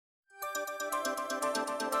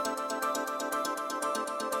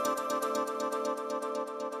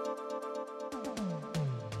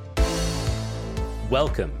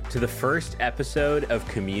Welcome to the first episode of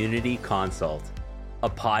Community Consult, a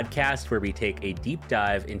podcast where we take a deep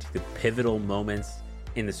dive into the pivotal moments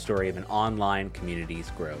in the story of an online community's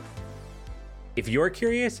growth. If you're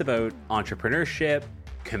curious about entrepreneurship,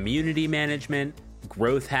 community management,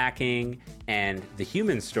 growth hacking, and the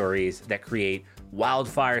human stories that create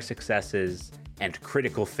wildfire successes and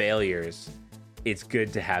critical failures, it's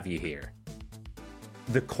good to have you here.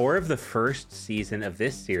 The core of the first season of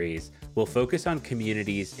this series will focus on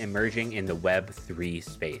communities emerging in the Web3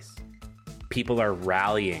 space. People are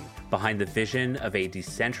rallying behind the vision of a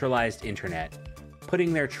decentralized internet,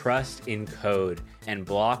 putting their trust in code and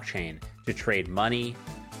blockchain to trade money,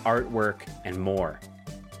 artwork, and more.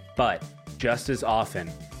 But just as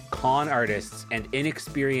often, con artists and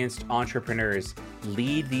inexperienced entrepreneurs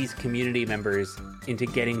lead these community members into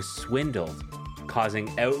getting swindled,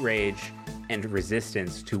 causing outrage and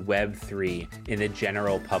resistance to Web3 in the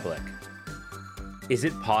general public. Is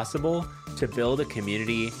it possible to build a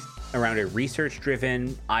community around a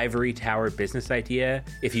research-driven, ivory tower business idea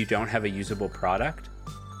if you don't have a usable product?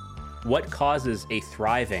 What causes a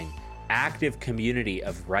thriving, active community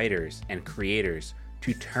of writers and creators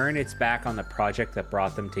to turn its back on the project that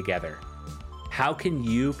brought them together? How can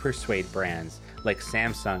you persuade brands like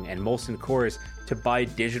Samsung and Molson Coors to buy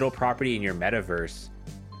digital property in your metaverse?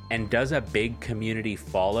 And does a big community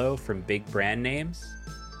follow from big brand names?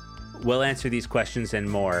 We'll answer these questions and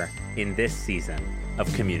more in this season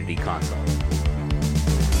of Community Consult.